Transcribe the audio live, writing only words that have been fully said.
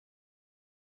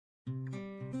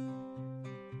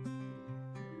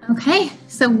Okay,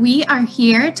 so we are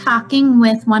here talking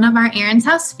with one of our Aaron's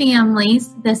House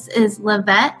families. This is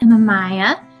Lavette and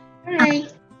A'mya. Hi.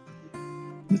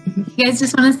 You guys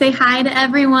just want to say hi to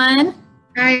everyone?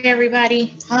 Hi,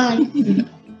 everybody. Hi.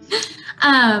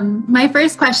 My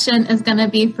first question is going to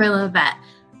be for Lavette.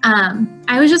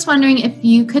 I was just wondering if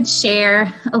you could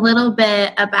share a little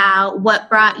bit about what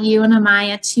brought you and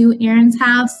A'mya to Aaron's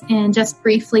House and just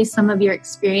briefly some of your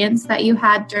experience that you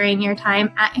had during your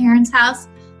time at Aaron's House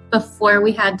before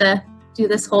we had to do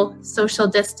this whole social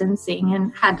distancing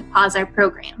and had to pause our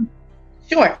program.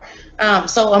 Sure.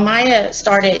 So A'mya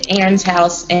started Aaron's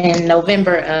House in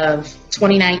November of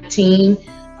 2019.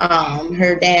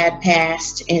 Her dad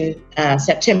passed in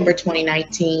September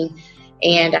 2019.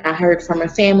 And I heard from a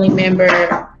family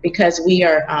member because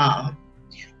we're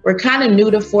kind of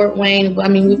new to Fort Wayne. I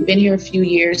mean, we've been here a few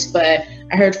years, but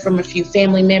I heard from a few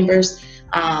family members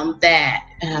that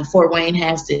Fort Wayne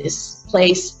has this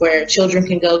place where children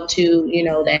can go to,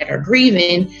 that are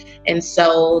grieving. And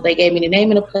so they gave me the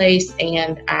name of the place,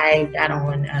 and I got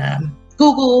on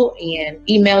Google and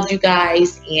emailed you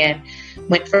guys and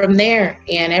went from there.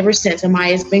 And ever since,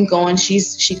 A'mya's been going. She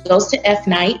goes to F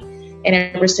night. And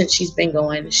ever since she's been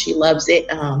going, she loves it.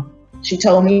 She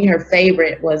told me her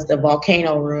favorite was the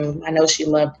volcano room. I know she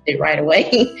loved it right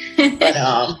away.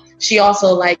 But she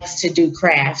also likes to do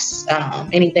crafts,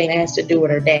 anything that has to do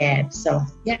with her dad. So,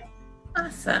 yeah.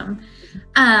 Awesome.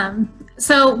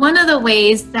 So one of the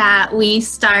ways that we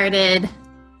started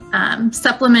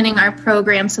supplementing our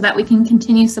program so that we can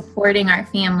continue supporting our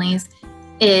families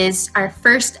is our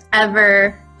first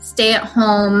ever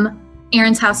stay-at-home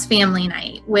Aaron's House Family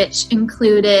Night, which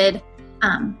included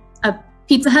a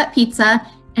Pizza Hut pizza,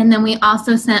 and then we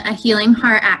also sent a Healing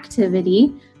Heart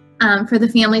activity for the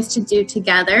families to do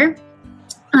together.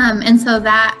 And so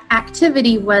that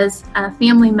activity was a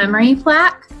family memory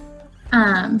plaque.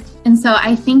 And so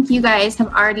I think you guys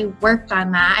have already worked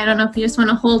on that. I don't know if you just want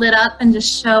to hold it up and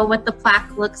just show what the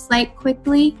plaque looks like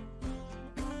quickly.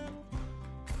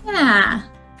 Yeah.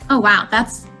 Oh, wow.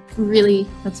 That's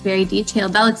very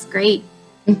detailed. That looks great.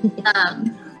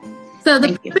 So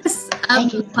the purpose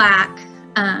of the plaque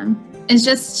is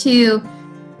just to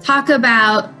talk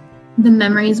about the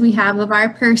memories we have of our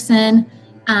person.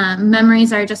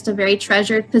 Memories are just a very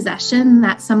treasured possession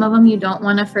that some of them you don't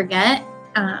want to forget.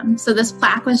 So this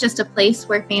plaque was just a place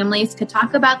where families could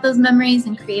talk about those memories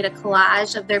and create a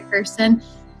collage of their person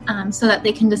so that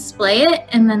they can display it,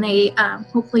 and then they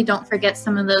hopefully don't forget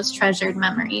some of those treasured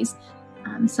memories.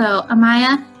 So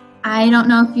A'mya, I don't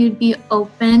know if you'd be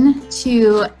open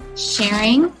to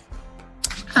sharing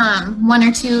one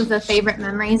or two of the favorite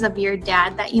memories of your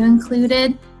dad that you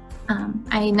included.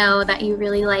 I know that you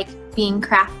really like being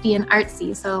crafty and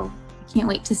artsy, so I can't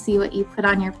wait to see what you put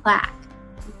on your plaque.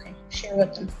 Okay, share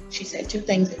with them. She said two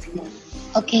things if you want.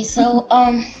 Okay, so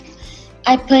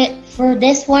I put for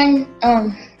this one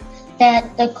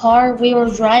that the car we were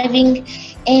driving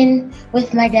in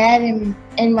with my dad and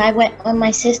I went with my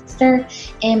sister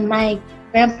and my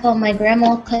grandpa and my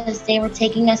grandma because they were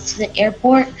taking us to the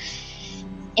airport,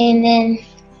 and then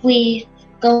we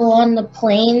go on the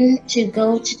plane to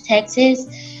go to Texas.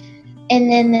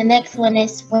 And then the next one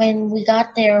is when we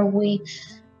got there, me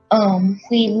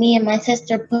and my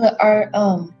sister put our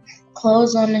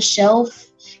clothes on the shelf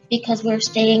because we were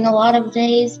staying a lot of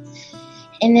days,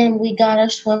 and then we got a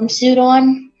swimsuit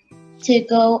on to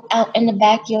go out in the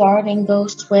backyard and go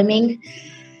swimming.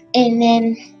 And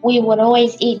then we would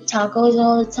always eat tacos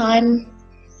all the time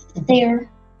there.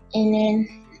 And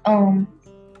then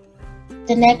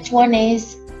the next one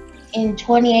is in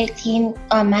 2018,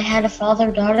 I had a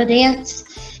father-daughter dance.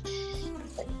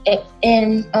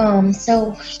 And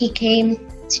so he came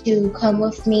to come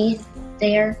with me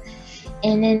there.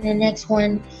 And then the next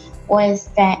one was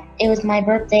that it was my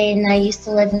birthday and I used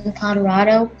to live in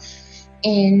Colorado.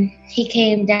 And he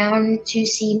came down to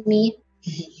see me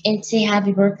and say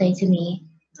happy birthday to me.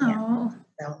 Oh.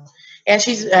 Yeah,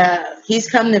 he's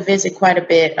come to visit quite a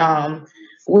bit.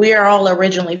 We are all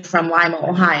originally from Lima,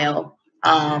 Ohio.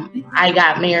 I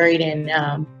got married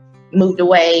and moved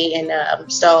away,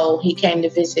 and so he came to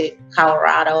visit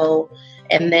Colorado,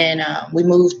 and then we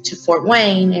moved to Fort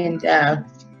Wayne, and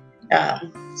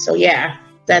so yeah.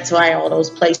 That's why all those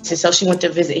places. So she went to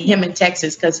visit him in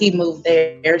Texas because he moved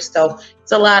there. So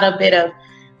it's a bit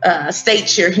of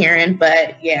states you're hearing,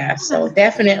 but yeah. So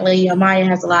definitely, A'mya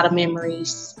has a lot of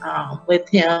memories with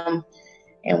him,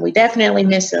 and we definitely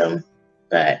miss him.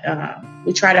 But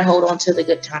we try to hold on to the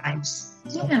good times.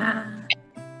 So.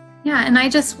 Yeah, and I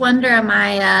just wonder,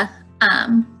 A'mya,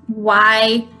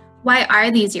 why why are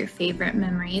these your favorite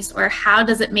memories, or how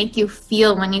does it make you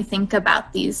feel when you think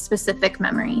about these specific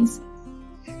memories?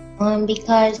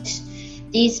 Because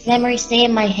these memories stay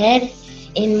in my head,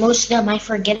 and most of them I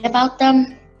forget about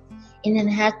them, and then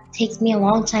it takes me a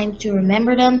long time to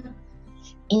remember them.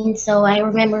 And so I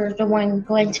remember the one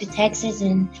going to Texas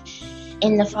and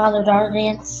in the father-daughter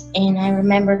dance, and I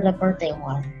remember the birthday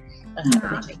one.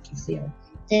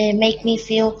 They make me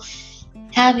feel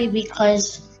happy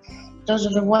because those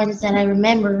are the ones that I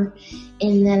remember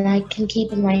and that I can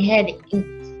keep in my head.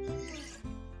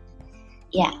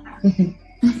 Yeah.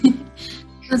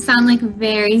 Those sound like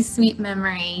very sweet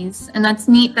memories, and that's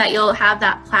neat that you'll have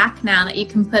that plaque now that you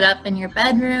can put up in your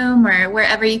bedroom or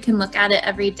wherever you can look at it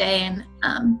every day and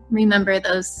remember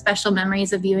those special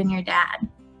memories of you and your dad.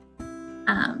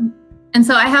 And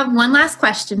so I have one last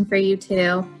question for you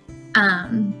too.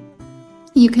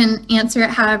 You can answer it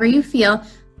however you feel,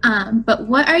 but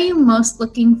what are you most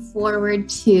looking forward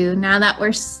to now that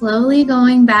we're slowly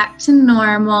going back to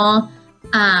normal?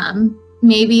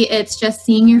 Maybe it's just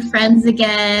seeing your friends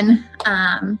again,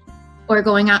 or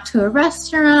going out to a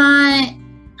restaurant.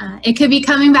 It could be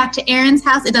coming back to Aaron's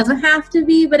house. It doesn't have to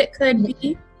be, but it could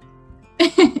be.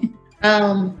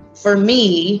 For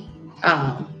me,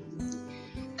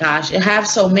 gosh, I have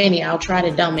so many. I'll try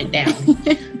to dumb it down.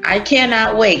 I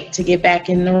cannot wait to get back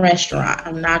in the restaurant.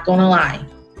 I'm not going to lie.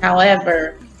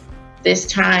 However, this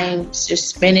time, just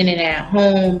spending it at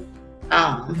home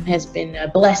has been a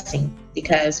blessing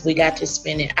because we got to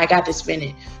spend it. I got to spend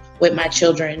it with my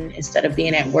children instead of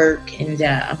being at work, and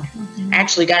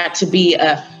actually got to be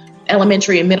a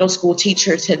elementary and middle school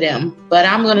teacher to them. But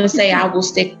I'm going to say I will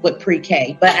stick with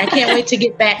pre-K. But I can't wait to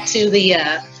get back to the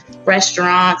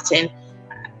restaurants, and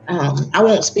I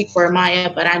won't speak for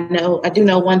A'mya, but I do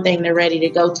know one thing they're ready to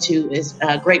go to is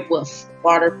Great Wolf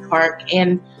Water Park,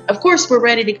 and of course we're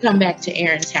ready to come back to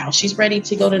Erin's house. She's ready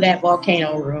to go to that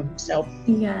volcano room. So,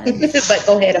 yes. But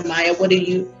go ahead, A'mya. What are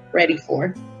you ready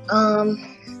for?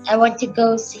 I want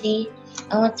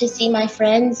to see my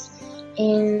friends,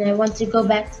 and I want to go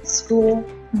back to school,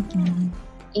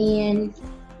 and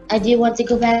I do want to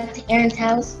go back to Erin's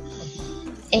house,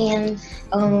 and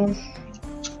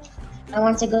I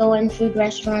want to go in food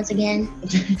restaurants again.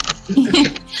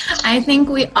 I think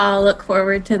we all look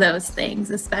forward to those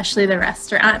things, especially the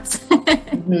restaurants.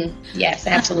 Yes,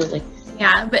 absolutely.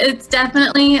 Yeah, but it's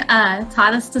definitely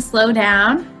taught us to slow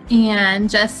down and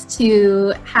just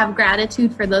to have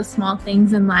gratitude for those small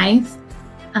things in life.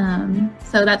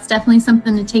 So that's definitely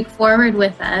something to take forward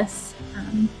with us.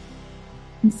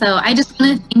 And so I just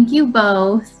want to thank you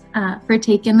both for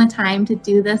taking the time to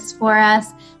do this for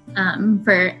us,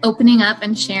 for opening up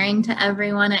and sharing to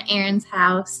everyone at Erin's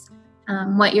house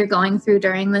what you're going through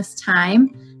during this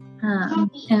time.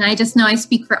 And I just know I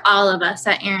speak for all of us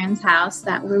at Erin's house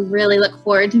that we really look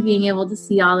forward to being able to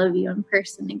see all of you in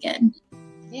person again.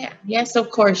 Yeah, yes, of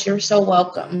course. You're so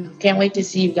welcome. Can't wait to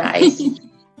see you guys.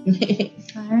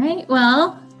 All right.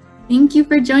 Well, thank you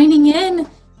for joining in.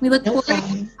 We look forward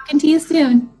to talking to you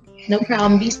soon. No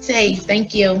problem. Be safe.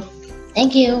 Thank you.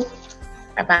 Thank you.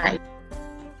 Bye-bye.